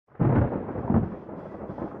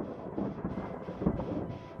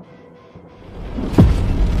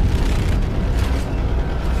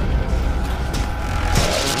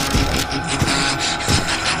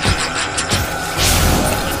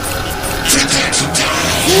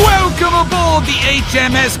Welcome aboard the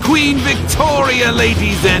HMS Queen Victoria,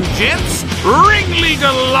 ladies and gents.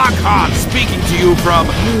 Ringleader Lockhart speaking to you from,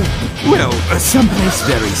 well, someplace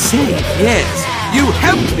very safe, yes. You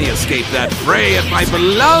helped me escape that fray at my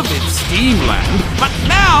beloved Steamland, but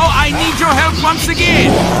now I need your help once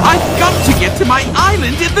again. I've got to get to my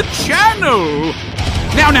island in the channel.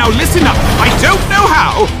 Now, listen up. I don't know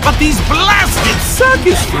how, but these blasted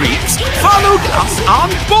circus freaks followed us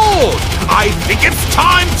on board. I think it's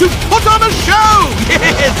time to put on a show,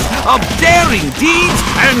 yes, of daring deeds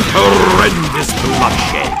and horrendous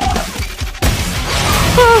bloodshed.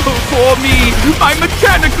 Oh, poor me. My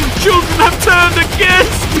mechanical children have turned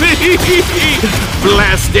against me.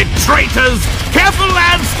 Blasted traitors. Careful,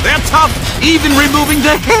 lads. They're tough. Even removing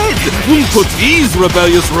the head won't put these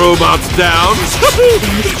rebellious robots down.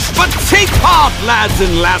 But take heart, lads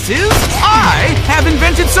and lasses. I have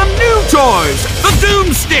invented some new toys. The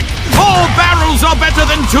Doomstick. 4 barrels are better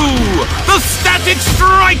than 2. The Static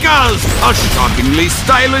Strikers. A shockingly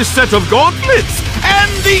stylish set of gauntlets.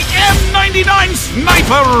 And the M99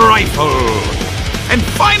 Sniper Rifle! And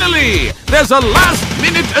finally, there's a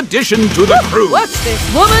last-minute addition to the crew. Watch this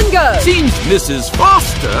woman go! Seems Mrs.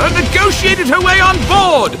 Foster negotiated her way on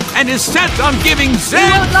board and is set on giving Zed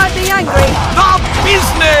You won't like me angry. the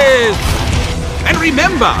business! And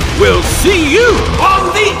remember, we'll see you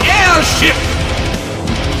on the airship!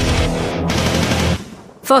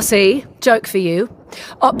 Fossey, joke for you.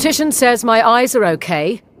 Optician says my eyes are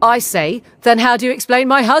okay. I say, then how do you explain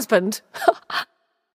my husband?